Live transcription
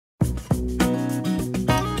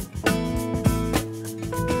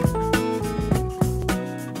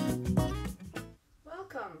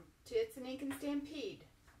Stampede.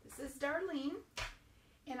 This is Darlene,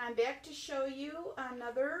 and I'm back to show you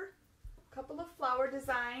another couple of flower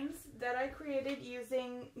designs that I created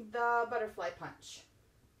using the butterfly punch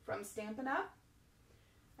from Stampin' Up.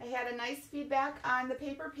 I had a nice feedback on the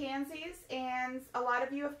paper pansies, and a lot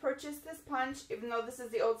of you have purchased this punch. Even though this is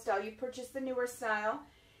the old style, you purchased the newer style.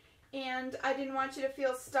 And I didn't want you to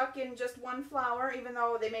feel stuck in just one flower, even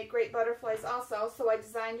though they make great butterflies also, so I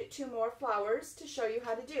designed 2 more flowers to show you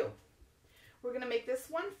how to do. We're going to make this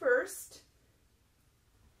one first.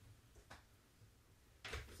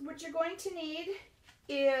 What you're going to need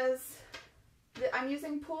is, I'm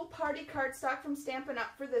using Pool Party cardstock from Stampin'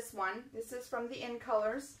 Up for this one. This is from the In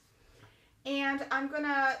Colors. And I'm going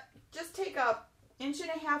to just take a 1.5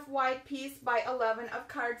 inch wide piece by 11 of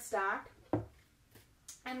cardstock.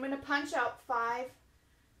 I'm going to punch out 5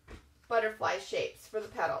 butterfly shapes for the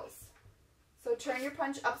petals. So turn your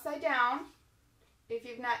punch upside down if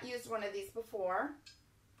you've not used one of these before.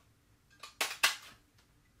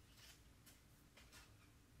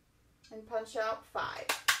 And punch out 5.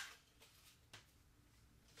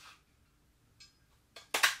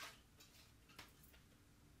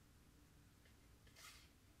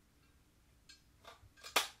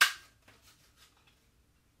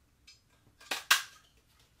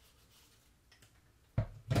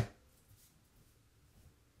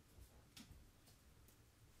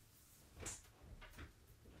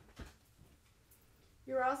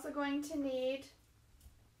 You're also going to need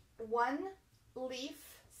 1 leaf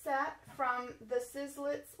set from the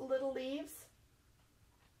Sizzlit's Little Leaves.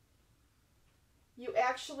 You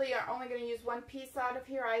actually are only going to use 1 piece out of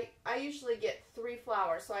here. I usually get 3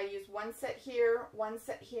 flowers, so I use 1 set here, 1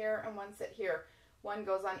 set here, and 1 set here. 1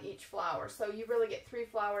 goes on each flower. So you really get 3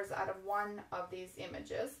 flowers out of 1 of these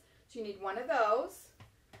images. So you need 1 of those.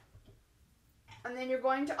 And then you're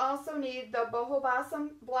going to also need the Boho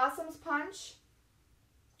Blossoms punch.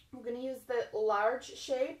 We're going to use the large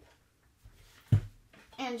shape,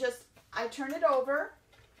 and I turn it over.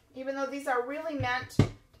 Even though these are really meant to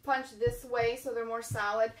punch this way so they're more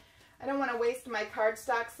solid, I don't want to waste my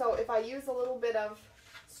cardstock, so if I use a little bit of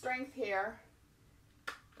strength here,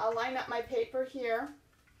 I'll line up my paper here,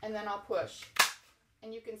 and then I'll push.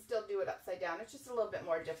 And you can still do it upside down. It's just a little bit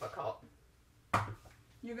more difficult.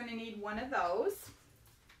 You're going to need 1 of those.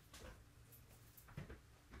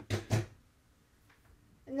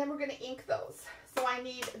 And then we're going to ink those. So I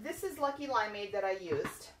need, this is Lucky Limeade that I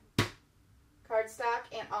used. Cardstock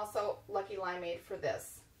and also Lucky Limeade for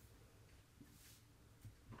this.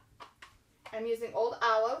 I'm using Old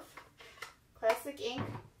Olive, classic ink.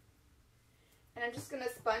 And I'm just going to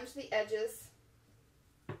sponge the edges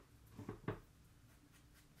to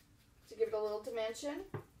give it a little dimension.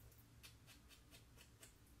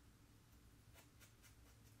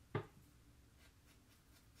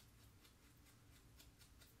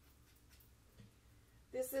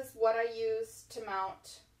 This is what I use to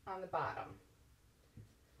mount on the bottom.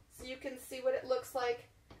 So you can see what it looks like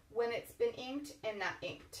when it's been inked and not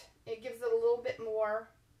inked. It gives it a little bit more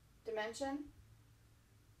dimension.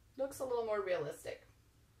 Looks a little more realistic.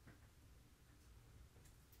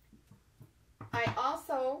 I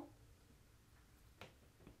also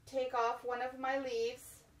take off one of my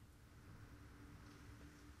leaves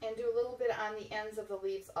and do a little bit on the ends of the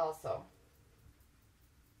leaves also.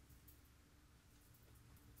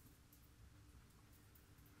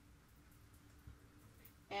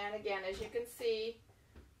 And again, as you can see,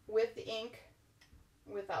 with the ink,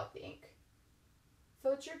 without the ink.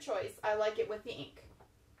 So it's your choice. I like it with the ink.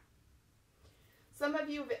 Some of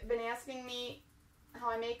you have been asking me how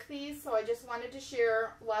I make these, so I just wanted to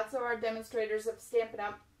share. Lots of our demonstrators of Stampin'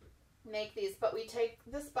 Up make these, but we take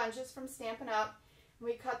the sponges from Stampin' Up and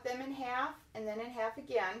we cut them in half and then in half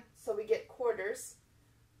again, so we get quarters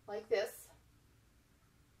like this.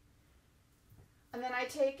 And then I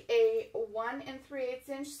take a 1 3/8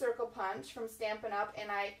 inch circle punch from Stampin' Up,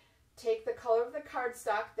 and I take the color of the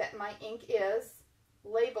cardstock that my ink is,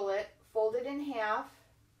 label it, fold it in half,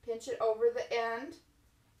 pinch it over the end,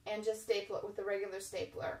 and just staple it with a regular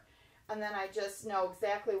stapler. And then I just know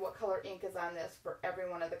exactly what color ink is on this for every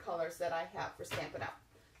one of the colors that I have for Stampin' Up.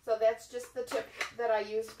 So that's just the tip that I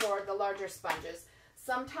use for the larger sponges.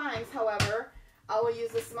 Sometimes, however, I will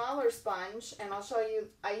use a smaller sponge, and I'll show you.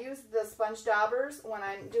 I use the sponge daubers when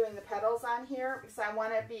I'm doing the petals on here because I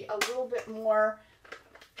want to be a little bit more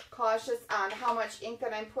cautious on how much ink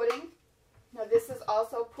that I'm putting. Now this is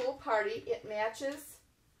also Pool Party. It matches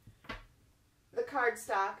the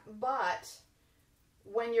cardstock, but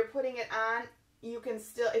when you're putting it on, you can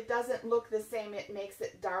still, it doesn't look the same. It makes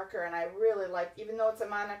it darker, and I really like, even though it's a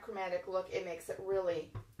monochromatic look, it makes it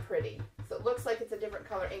really pretty. So it looks like it's a different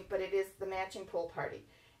color ink, but it is the matching pool party.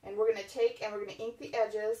 And we're going to take and we're going to ink the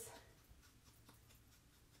edges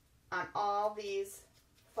on all these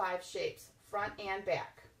 5 shapes, front and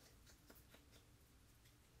back.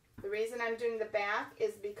 The reason I'm doing the back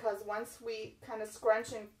is because once we kind of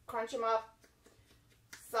scrunch and crunch them up,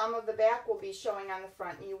 some of the back will be showing on the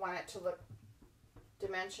front, and you want it to look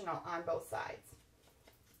dimensional on both sides.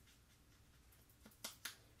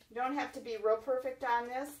 You don't have to be real perfect on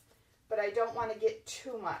this, but I don't want to get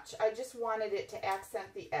too much. I just wanted it to accent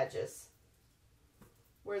the edges.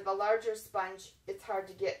 Where the larger sponge, it's hard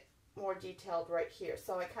to get more detailed right here.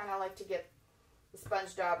 So I kind of like to get the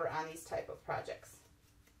sponge dauber on these type of projects.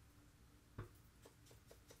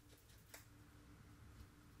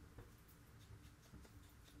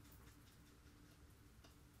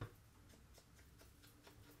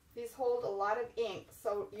 These hold a lot of ink,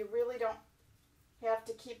 so you really don't have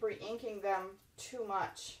to keep re-inking them too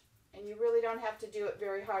much. And you really don't have to do it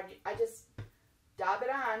very hard. I just dab it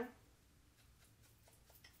on.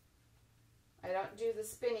 I don't do the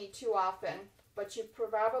spinny too often, but you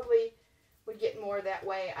probably would get more that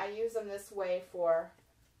way. I use them this way for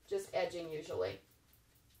just edging usually.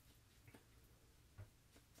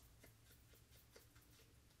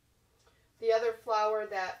 The other flower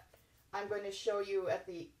that I'm going to show you at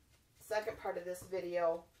the second part of this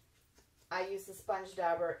video, I use the sponge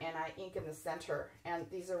dauber and I ink in the center, and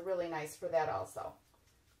these are really nice for that also.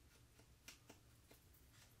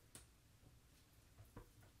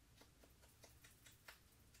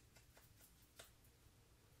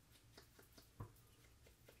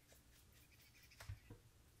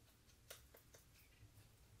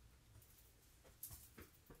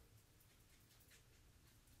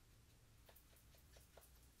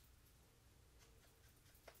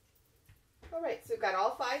 All right, so we've got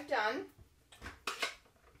all 5 done.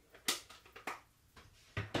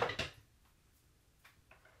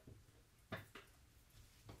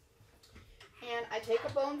 And I take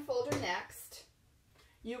a bone folder next.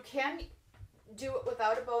 You can do it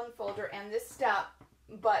without a bone folder and this step,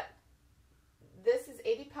 but this is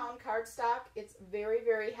 80-pound cardstock. It's very,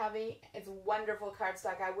 very heavy. It's wonderful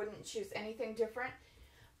cardstock. I wouldn't choose anything different,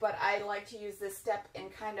 but I like to use this step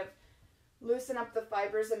and kind of loosen up the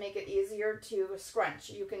fibers and make it easier to scrunch.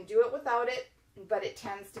 You can do it without it, but it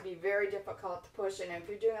tends to be very difficult to push, and if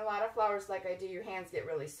you're doing a lot of flowers like I do, your hands get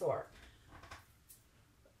really sore.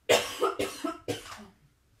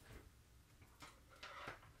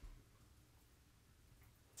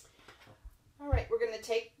 Alright, we're going to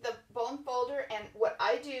take the bone folder, and what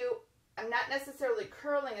I do, I'm not necessarily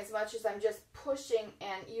curling as much as I'm just pushing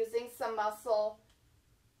and using some muscle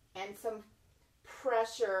and some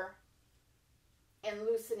pressure and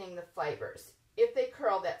loosening the fibers. If they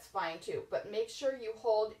curl, that's fine too, but make sure you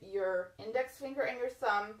hold your index finger and your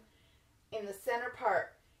thumb in the center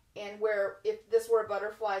part, and where, if this were a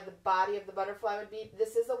butterfly, the body of the butterfly would be,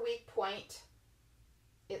 this is a weak point.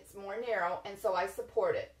 It's more narrow, and so I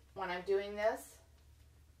support it. When I'm doing this,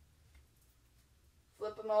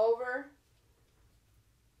 flip them over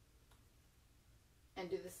and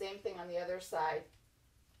do the same thing on the other side.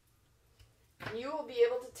 And you will be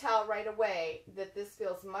able to tell right away that this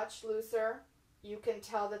feels much looser. You can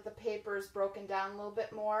tell that the paper is broken down a little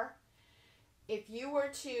bit more. If you were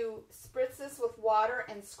to spritz this with water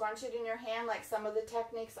and scrunch it in your hand like some of the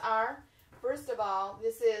techniques are, first of all,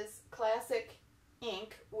 this is classic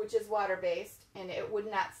ink, which is water-based, and it would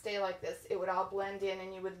not stay like this. It would all blend in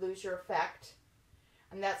and you would lose your effect.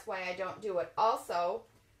 And that's why I don't do it. Also,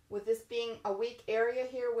 with this being a weak area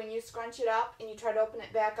here, when you scrunch it up and you try to open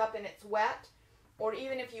it back up and it's wet, or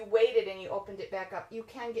even if you waited and you opened it back up, you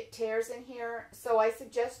can get tears in here. So I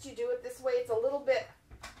suggest you do it this way. It's a little bit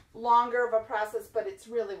longer of a process, but it's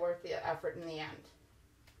really worth the effort in the end.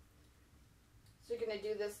 So you're going to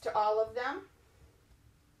do this to all of them.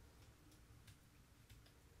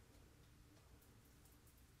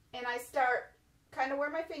 And I start kind of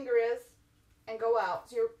where my finger is and go out.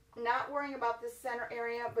 So you're not worrying about this center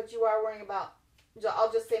area, but you are worrying about,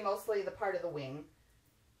 I'll just say mostly the part of the wing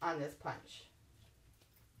on this punch.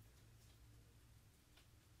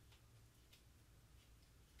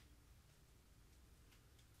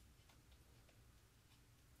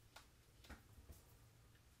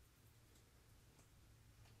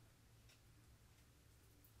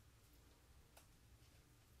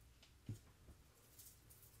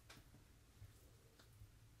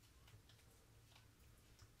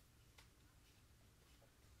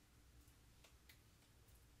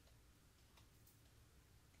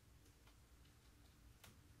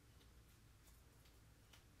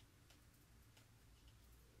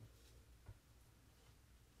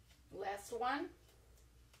 Last one.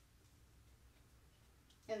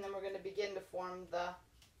 and then we're going to begin to form the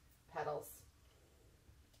petals.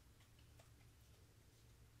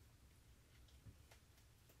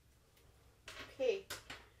 Okay.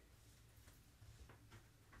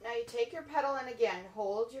 Now you take your petal and again,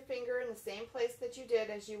 hold your finger in the same place that you did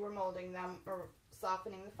as you were molding them or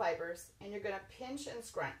softening the fibers, and you're going to pinch and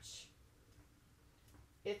scrunch.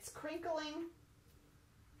 It's crinkling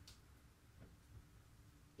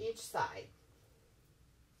each side.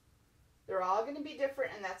 They're all going to be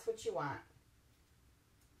different, and that's what you want.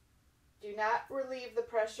 Do not relieve the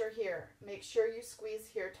pressure here. Make sure you squeeze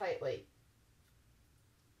here tightly.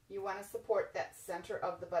 You want to support that center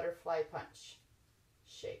of the butterfly punch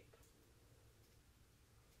shape.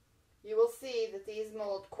 You will see that these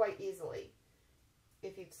mold quite easily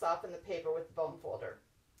if you soften the paper with the bone folder.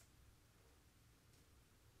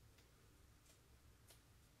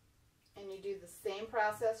 And you do the same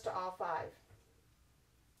process to all 5.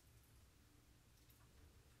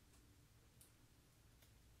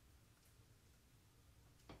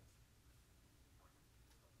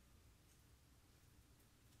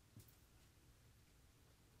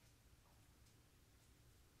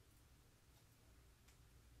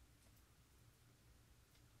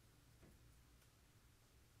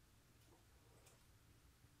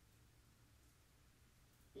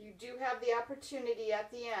 You do have the opportunity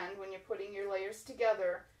at the end when you're putting your layers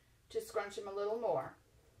together to scrunch them a little more.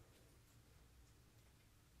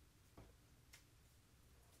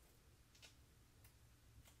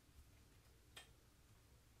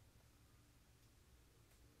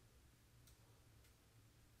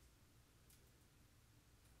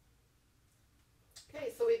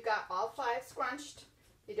 Okay, so we've got all 5 scrunched.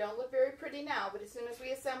 They don't look very pretty now, but as soon as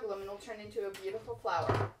we assemble them, it'll turn into a beautiful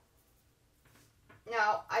flower.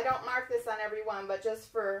 Now, I don't mark this on every one, but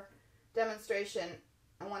just for demonstration,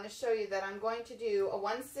 I want to show you that I'm going to do a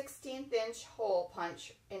 1/16 inch hole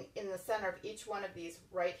punch in the center of each one of these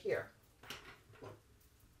right here.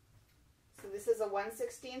 So this is a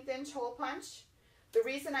 1/16 inch hole punch. The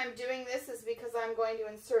reason I'm doing this is because I'm going to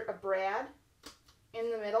insert a brad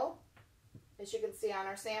in the middle, as you can see on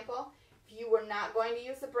our sample. If you were not going to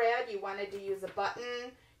use a brad, you wanted to use a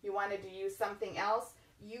button, you wanted to use something else,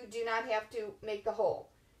 you do not have to make the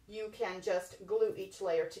hole. You can just glue each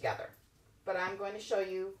layer together. But I'm going to show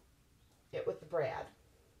you it with the brad.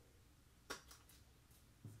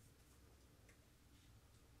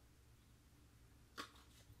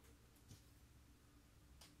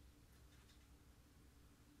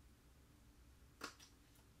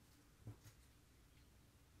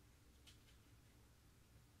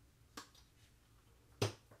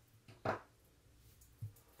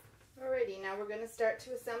 Alrighty, now we're going to start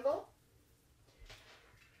to assemble.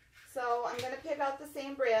 So I'm going to pick out the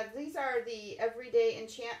same brads. These are the Everyday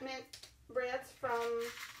Enchantment brads from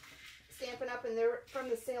Stampin' Up, and they're from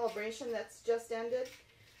the celebration that's just ended.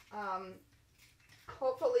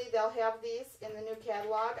 Hopefully they'll have these in the new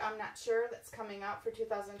catalog. I'm not sure. That's coming out for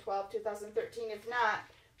 2012, 2013. If not,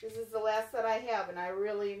 this is the last that I have, and I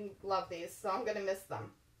really love these, so I'm going to miss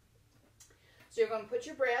them. So you're going to put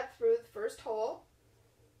your brad through the first hole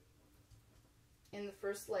in the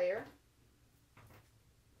first layer.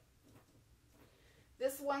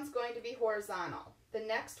 This one's going to be horizontal. The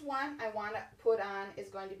next one I want to put on is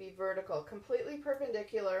going to be vertical, completely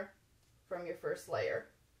perpendicular from your first layer.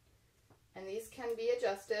 And these can be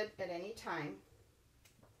adjusted at any time.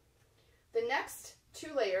 The next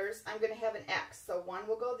 2 layers, I'm going to have an X. So one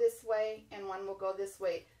will go this way and one will go this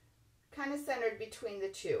way, kind of centered between the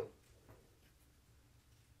 2.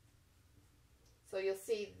 So you'll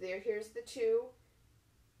see there, here's the 2,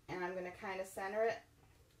 and I'm going to kind of center it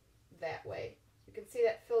that way. You can see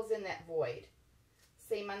that fills in that void.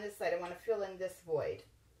 Same on this side. I want to fill in this void.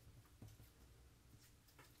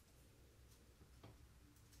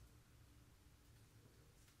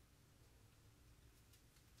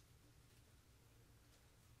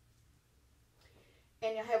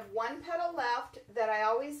 And you'll have one petal left that I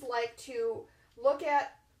always like to look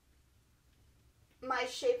at my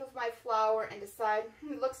shape of my flower and decide,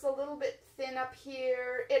 it looks a little bit thin up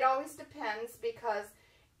here. It always depends because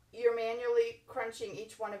you're manually crunching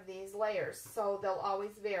each one of these layers, so they'll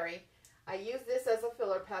always vary. I use this as a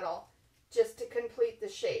filler petal just to complete the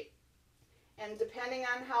shape. And depending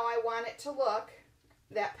on how I want it to look,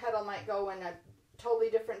 that petal might go in a totally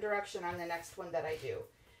different direction on the next one that I do.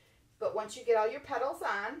 But once you get all your petals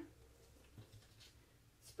on,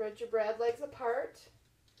 spread your brad legs apart.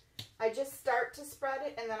 I just start to spread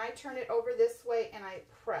it and then I turn it over this way and I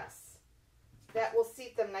press. That will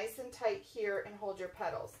seat them nice and tight here and hold your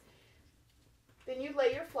petals. Then you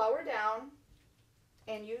lay your flower down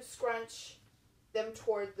and you scrunch them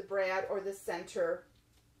toward the brad or the center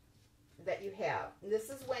that you have. And this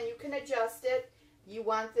is when you can adjust it. You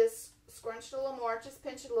want this scrunched a little more, just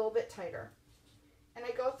pinch it a little bit tighter. And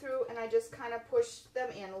I go through and I just kind of push them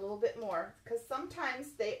in a little bit more, because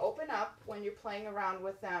sometimes they open up when you're playing around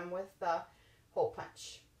with them with the hole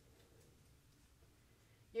punch.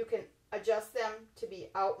 You can adjust them to be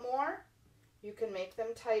out more. You can make them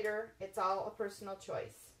tighter. It's all a personal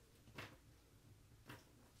choice.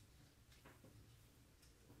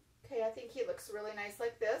 Okay, I think he looks really nice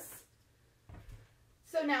like this.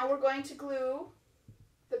 So now we're going to glue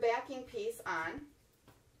the backing piece on.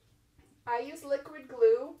 I use liquid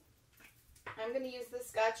glue. I'm going to use the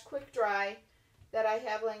Scotch Quick Dry that I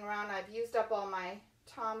have laying around. I've used up all my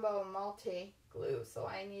Tombow Multi glue, so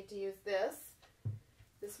I need to use this.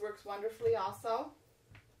 This works wonderfully also.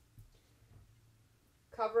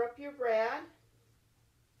 Cover up your brad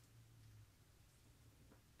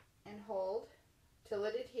and hold till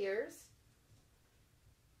it adheres.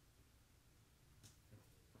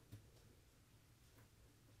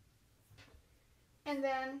 And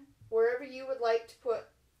then wherever you would like to put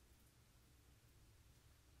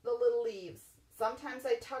the little leaves. Sometimes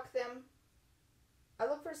I tuck them. I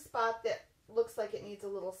look for a spot that looks like it needs a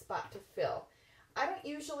little spot to fill. I don't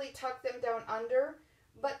usually tuck them down under,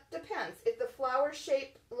 but depends. If the flower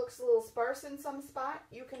shape looks a little sparse in some spot,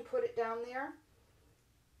 you can put it down there,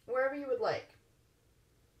 wherever you would like.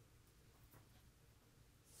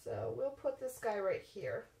 So we'll put this guy right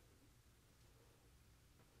here.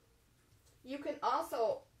 You can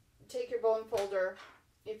also take your bone folder,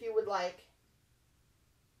 if you would like,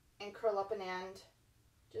 and curl up an end,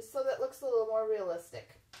 just so that it looks a little more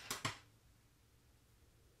realistic.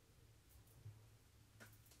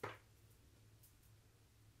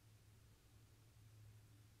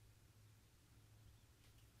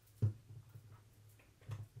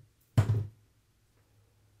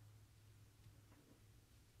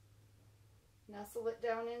 Nestle it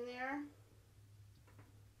down in there.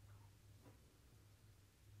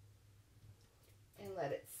 And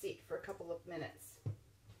let it seat for a couple of minutes.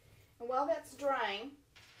 And while that's drying,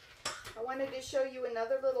 I wanted to show you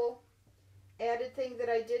another little added thing that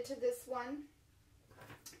I did to this one.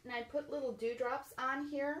 And I put little dewdrops on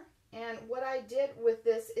here. And what I did with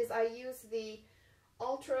this is I used the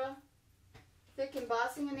ultra thick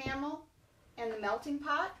embossing enamel and the melting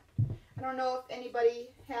pot. I don't know if anybody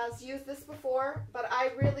has used this before, but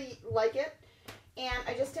I really like it. And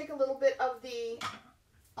I just take a little bit of the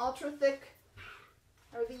ultra thick,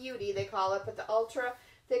 or the UD they call it, but the ultra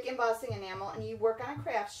thick embossing enamel, and you work on a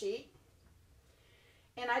craft sheet.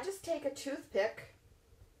 And I just take a toothpick.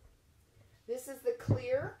 This is the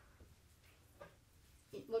clear.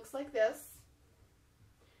 It looks like this.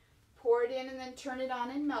 Pour it in and then turn it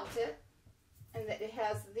on and melt it. And that it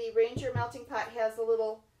has, the Ranger melting pot has a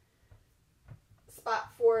little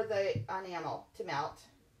spot for the enamel to melt.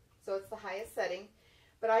 So it's the highest setting.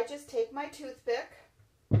 But I just take my toothpick,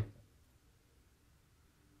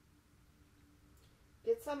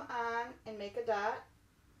 get some on and make a dot.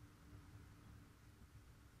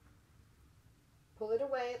 Pull it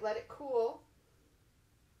away, let it cool.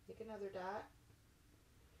 Make another dot.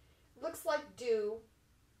 Looks like dew,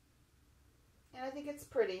 and I think it's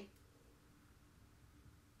pretty.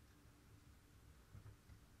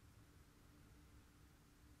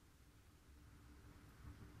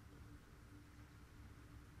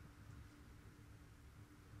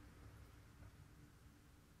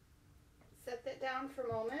 Set that down for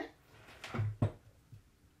a moment.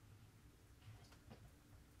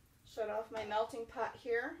 Shut off my melting pot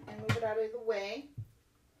here and move it out of the way.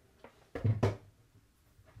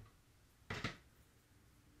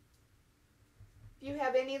 If you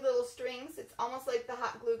have any little strings, it's almost like the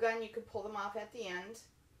hot glue gun. You can pull them off at the end.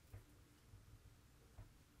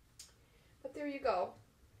 But there you go.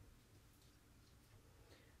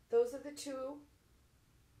 Those are the two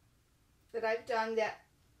that I've done that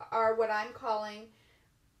are what I'm calling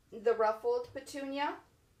the ruffled petunia.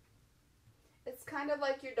 It's kind of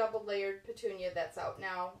like your double layered petunia that's out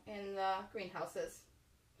now in the greenhouses.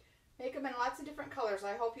 Make them in lots of different colors.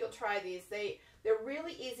 I hope you'll try these. They're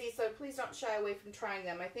really easy, so please don't shy away from trying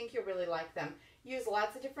them. I think you'll really like them. Use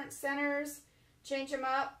lots of different centers. Change them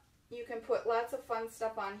up. You can put lots of fun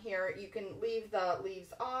stuff on here. You can leave the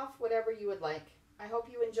leaves off, whatever you would like. I hope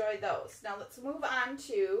you enjoy those. Now let's move on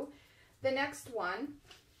to the next one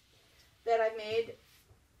that I made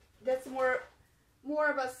that's more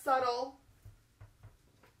of a subtle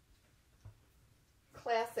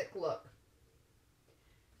classic look.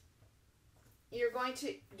 You're going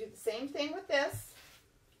to do the same thing with this.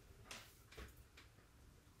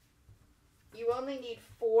 You only need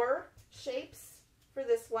 4 shapes for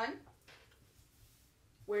this one,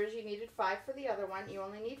 whereas you needed 5 for the other one. You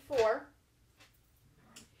only need 4.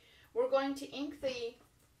 We're going to ink the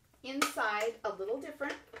inside a little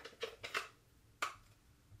different.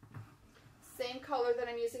 Same color that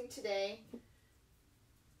I'm using today.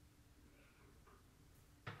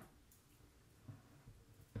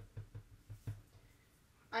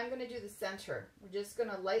 I'm going to do the center. We're just going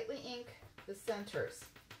to lightly ink the centers.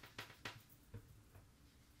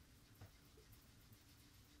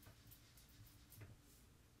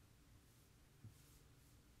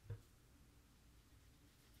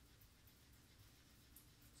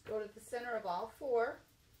 Let's go to the center of all 4.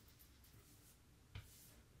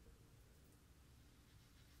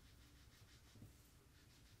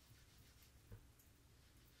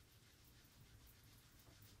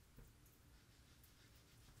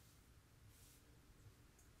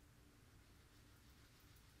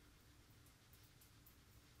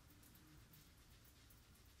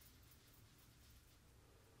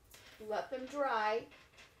 Let them dry.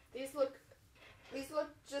 These look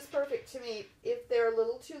just perfect to me. If they're a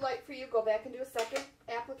little too light for you, go back and do a second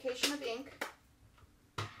application of ink.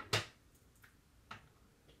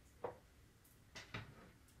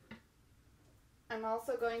 I'm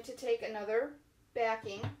also going to take another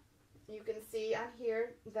backing. You can see on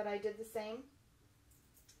here that I did the same.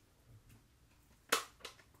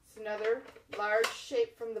 It's another large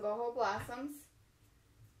shape from the Boho Blossoms.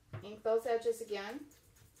 Ink those edges again.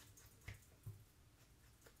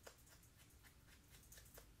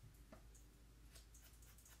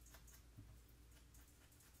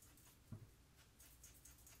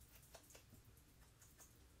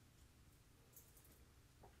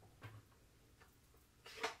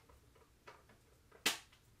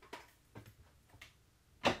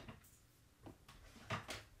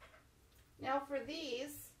 Now for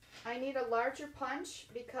these, I need a larger punch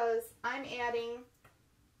because I'm adding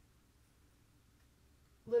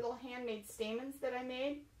little handmade stamens that I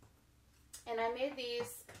made. And I made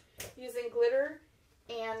these using glitter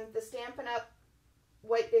and the Stampin' Up!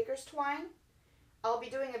 White Baker's Twine. I'll be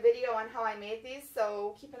doing a video on how I made these,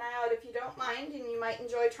 so keep an eye out if you don't mind, and you might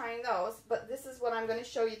enjoy trying those. But this is what I'm going to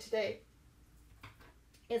show you today.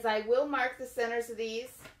 Is I will mark the centers of these.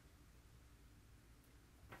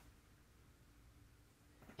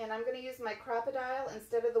 And I'm going to use my Crocodile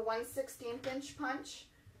instead of the 1/16 inch punch.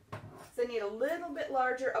 So I need a little bit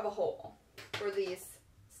larger of a hole for these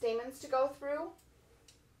stamens to go through.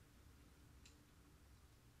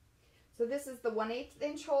 So this is the 1/8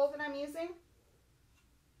 inch hole that I'm using.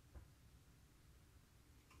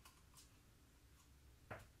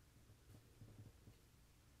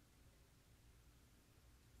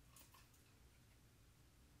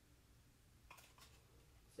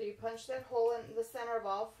 So you punch that hole in the center of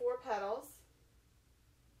all 4 petals.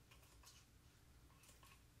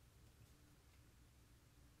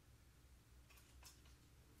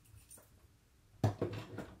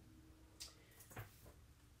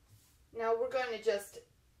 Now we're going to just,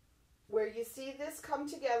 where you see this come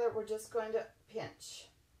together, we're just going to pinch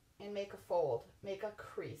and make a fold, make a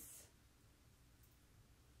crease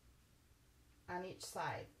on each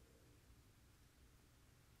side.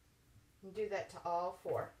 And do that to all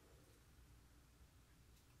 4.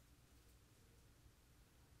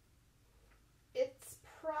 It's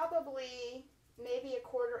probably maybe a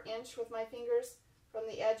 1/4 inch with my fingers from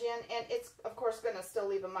the edge in, and it's of course going to still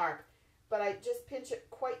leave a mark, but I just pinch it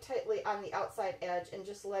quite tightly on the outside edge and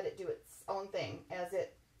just let it do its own thing as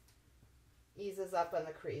it eases up on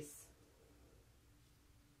the crease.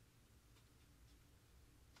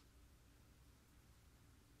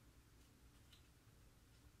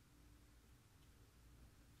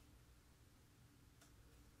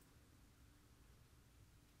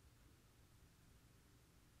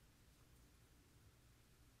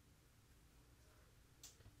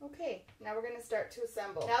 Okay, now we're going to start to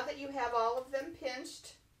assemble. Now that you have all of them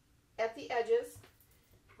pinched at the edges,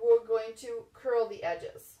 we're going to curl the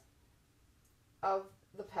edges of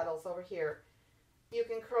the petals over here. You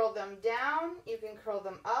can curl them down, you can curl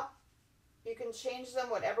them up, you can change them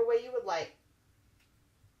whatever way you would like.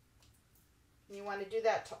 You want to do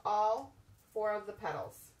that to all 4 of the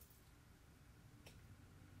petals.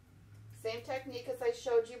 Same technique as I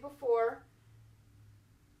showed you before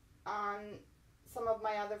on some of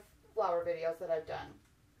my other flower videos that I've done.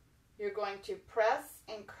 You're going to press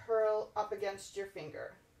and curl up against your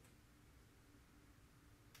finger.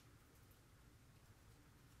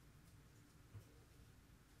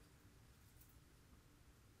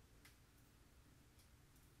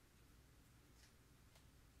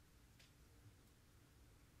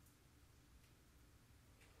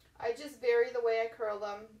 I just vary the way I curl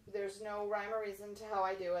them. There's no rhyme or reason to how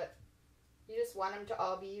I do it. You just want them to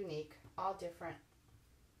all be unique, all different.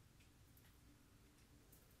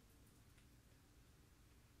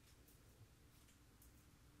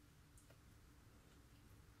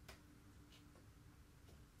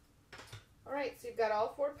 All right, so you've got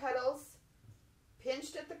all 4 petals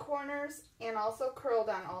pinched at the corners and also curled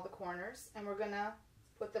on all the corners, and we're gonna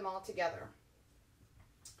put them all together.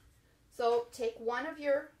 So take one of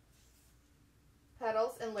your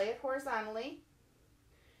petals and lay it horizontally.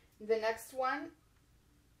 The next one,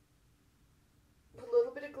 put a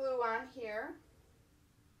little bit of glue on here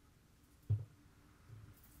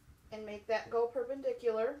and make that go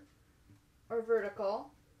perpendicular or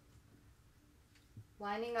vertical,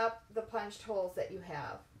 lining up the punched holes that you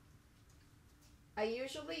have. I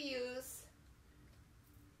usually use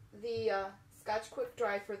the Scotch Quick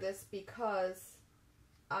Dry for this because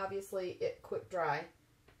obviously it quick dry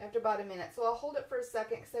after about a minute. So I'll hold it for a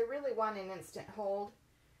second because I really want an instant hold.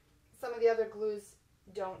 Some of the other glues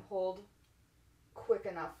don't hold quick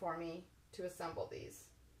enough for me to assemble these.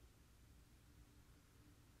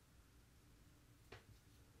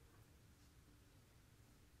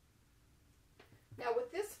 Now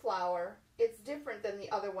with this flower, it's different than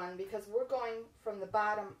the other one because we're going from the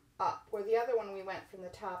bottom up, where the other one we went from the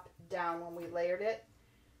top down when we layered it.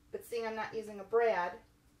 But seeing I'm not using a brad,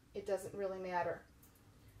 it doesn't really matter.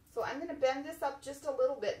 So I'm going to bend this up just a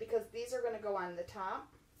little bit because these are going to go on the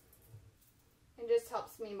top. And just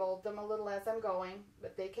helps me mold them a little as I'm going,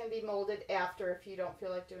 but they can be molded after if you don't feel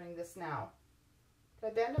like doing this now.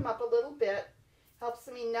 If I bend them up a little bit, helps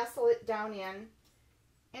me nestle it down in,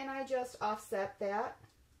 and I just offset that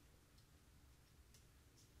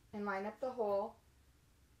and line up the hole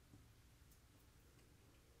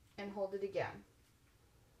and hold it again.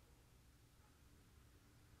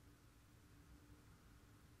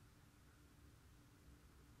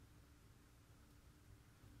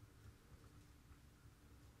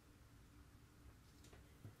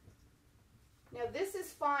 Now this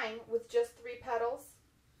is fine with just 3 petals.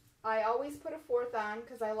 I always put a 4th on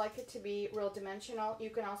because I like it to be real dimensional. You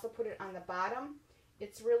can also put it on the bottom.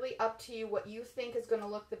 It's really up to you what you think is going to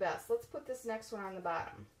look the best. Let's put this next one on the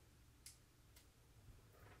bottom.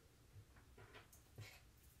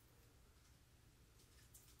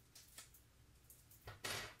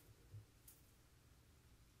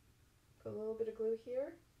 Put a little bit of glue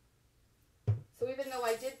here. So even though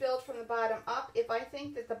I did build from the bottom up, if I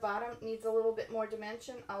think that the bottom needs a little bit more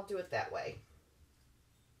dimension, I'll do it that way.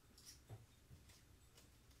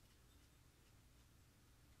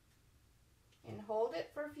 And hold it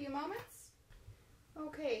for a few moments.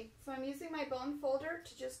 Okay, so I'm using my bone folder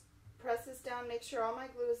to just press this down, make sure all my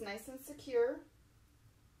glue is nice and secure.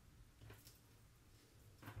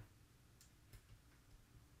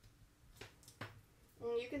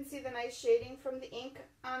 And you can see the nice shading from the ink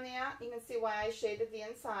on that. You can see why I shaded the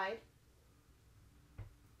inside.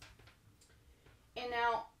 And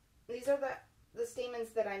now, these are the stamens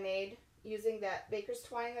that I made using that baker's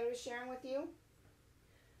twine that I was sharing with you.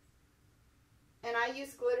 And I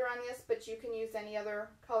use glitter on this, but you can use any other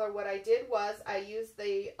color. What I did was I used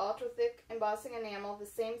the ultra thick embossing enamel, the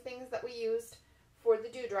same things that we used for the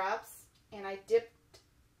dewdrops, and I dipped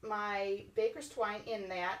my baker's twine in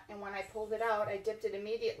that, and when I pulled it out, I dipped it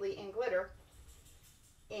immediately in glitter,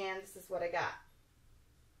 and this is what I got.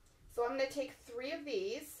 So I'm going to take 3 of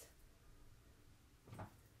these,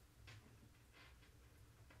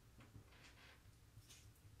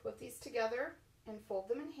 put these together, and fold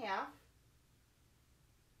them in half.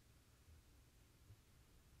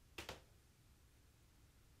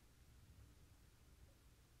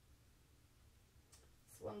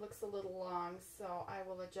 One looks a little long, so I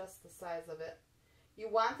will adjust the size of it. You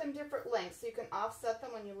want them different lengths, so you can offset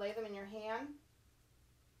them when you lay them in your hand.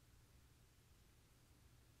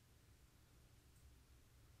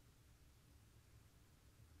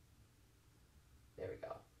 There we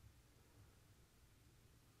go.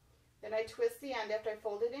 Then I twist the end after I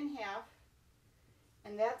fold it in half,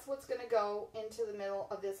 and that's what's going to go into the middle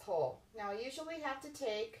of this hole. Now I usually have to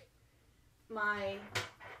take my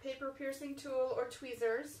paper piercing tool or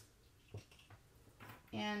tweezers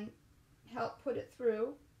and help put it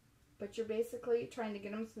through, but you're basically trying to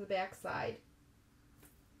get them to the back side.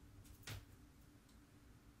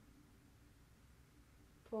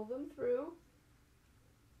 Pull them through,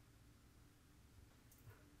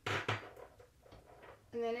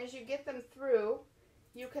 and then as you get them through,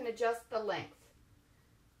 you can adjust the length.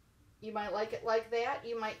 You might like it like that.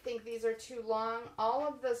 You might think these are too long. All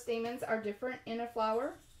of the stamens are different in a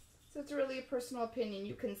flower, so it's really a personal opinion.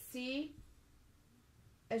 You can see,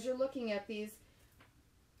 as you're looking at these,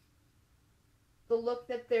 the look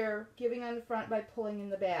that they're giving on the front by pulling in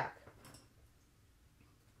the back.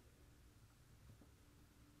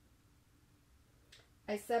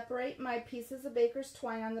 I separate my pieces of baker's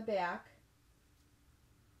twine on the back,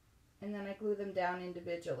 and then I glue them down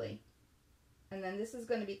individually. And then this is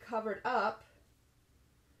going to be covered up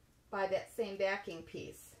by that same backing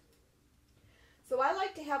piece. So I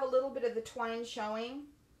like to have a little bit of the twine showing.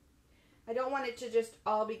 I don't want it to just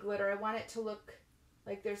all be glitter. I want it to look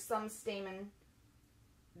like there's some stamen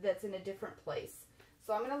that's in a different place.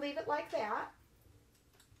 So I'm going to leave it like that.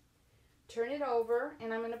 Turn it over,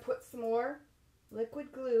 and I'm going to put some more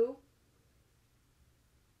liquid glue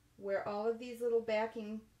where all of these little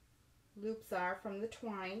backing loops are from the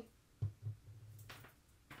twine.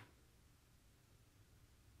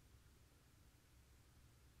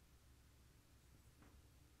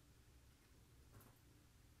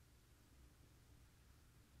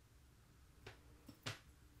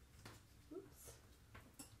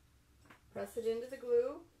 Press it into the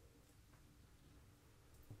glue.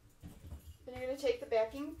 Then you're going to take the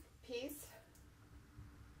backing piece,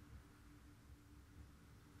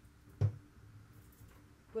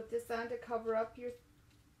 put this on to cover up your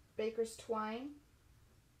baker's twine.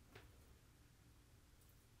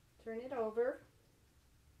 Turn it over.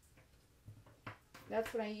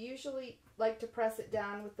 That's when I usually like to press it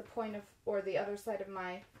down with the point of, or the other side of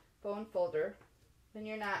my bone folder. Then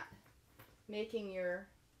you're not making your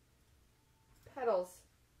petals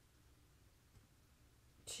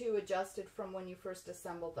too adjusted from when you first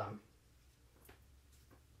assembled them.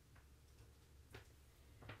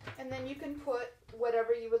 And then you can put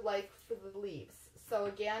whatever you would like for the leaves. So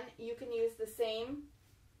again, you can use the same,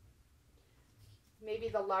 maybe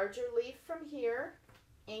the larger leaf from here,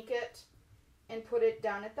 ink it, and put it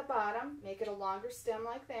down at the bottom, make it a longer stem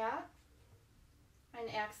like that, an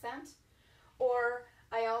accent. Or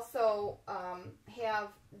I also have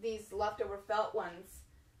these leftover felt ones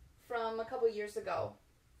from a couple years ago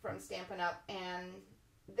from Stampin' Up, and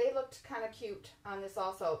they looked kind of cute on this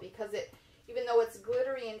also, because it, even though it's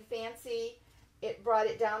glittery and fancy, it brought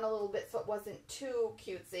it down a little bit so it wasn't too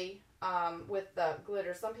cutesy with the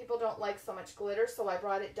glitter. Some people don't like so much glitter, so I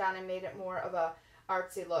brought it down and made it more of a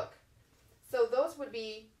artsy look. So those would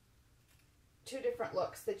be two different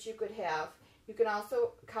looks that you could have. You can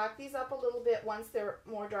also cock these up a little bit once they're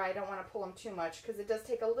more dry. I don't want to pull them too much because it does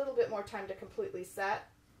take a little bit more time to completely set.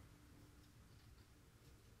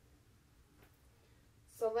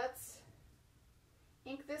 So let's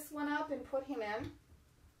ink this one up and put him in.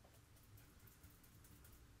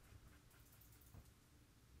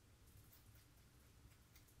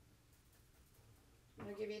 I'm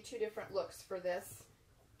going to give you two different looks for this.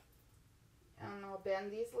 And I'll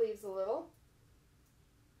bend these leaves a little.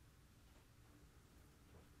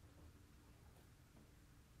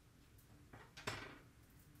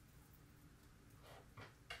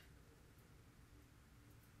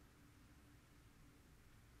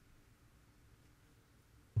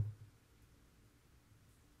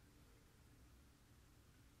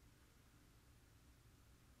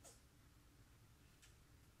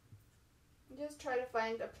 Just try to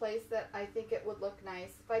find a place that I think it would look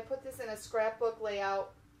nice. If I put this in a scrapbook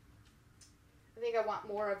layout, I think I want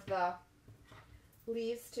more of the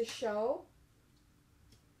leaves to show.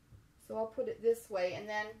 So I'll put it this way, and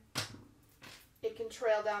then it can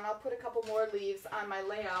trail down. I'll put a couple more leaves on my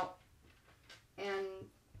layout and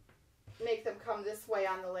make them come this way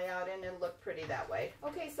on the layout, and it'll look pretty that way.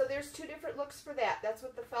 Okay, so there's two different looks for that. That's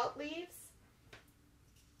with the felt leaves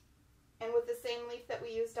and with the same leaf that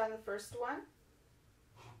we used on the first one.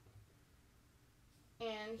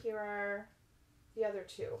 And here are the other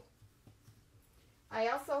two. I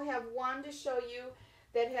also have one to show you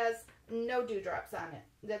that has no dewdrops on it.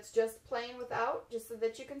 That's just plain without, just so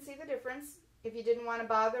that you can see the difference. If you didn't want to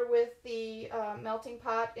bother with the melting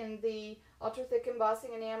pot and the ultra thick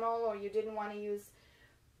embossing enamel, or you didn't want to use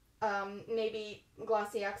maybe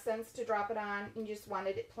glossy accents to drop it on and you just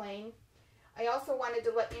wanted it plain. I also wanted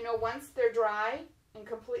to let you know, once they're dry and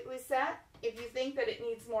completely set, if you think that it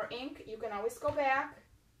needs more ink, you can always go back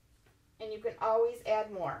and you can always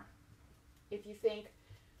add more. If you think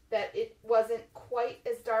that it wasn't quite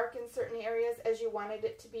as dark in certain areas as you wanted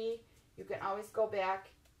it to be, you can always go back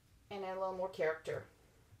and add a little more character.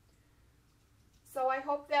 So I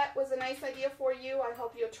hope that was a nice idea for you. I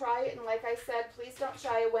hope you'll try it, and like I said, please don't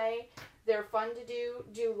shy away. They're fun to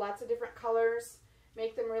do lots of different colors,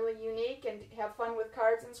 make them really unique, and have fun with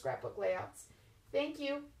cards and scrapbook layouts. Thank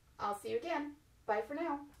you. I'll see you again. Bye for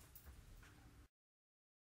now.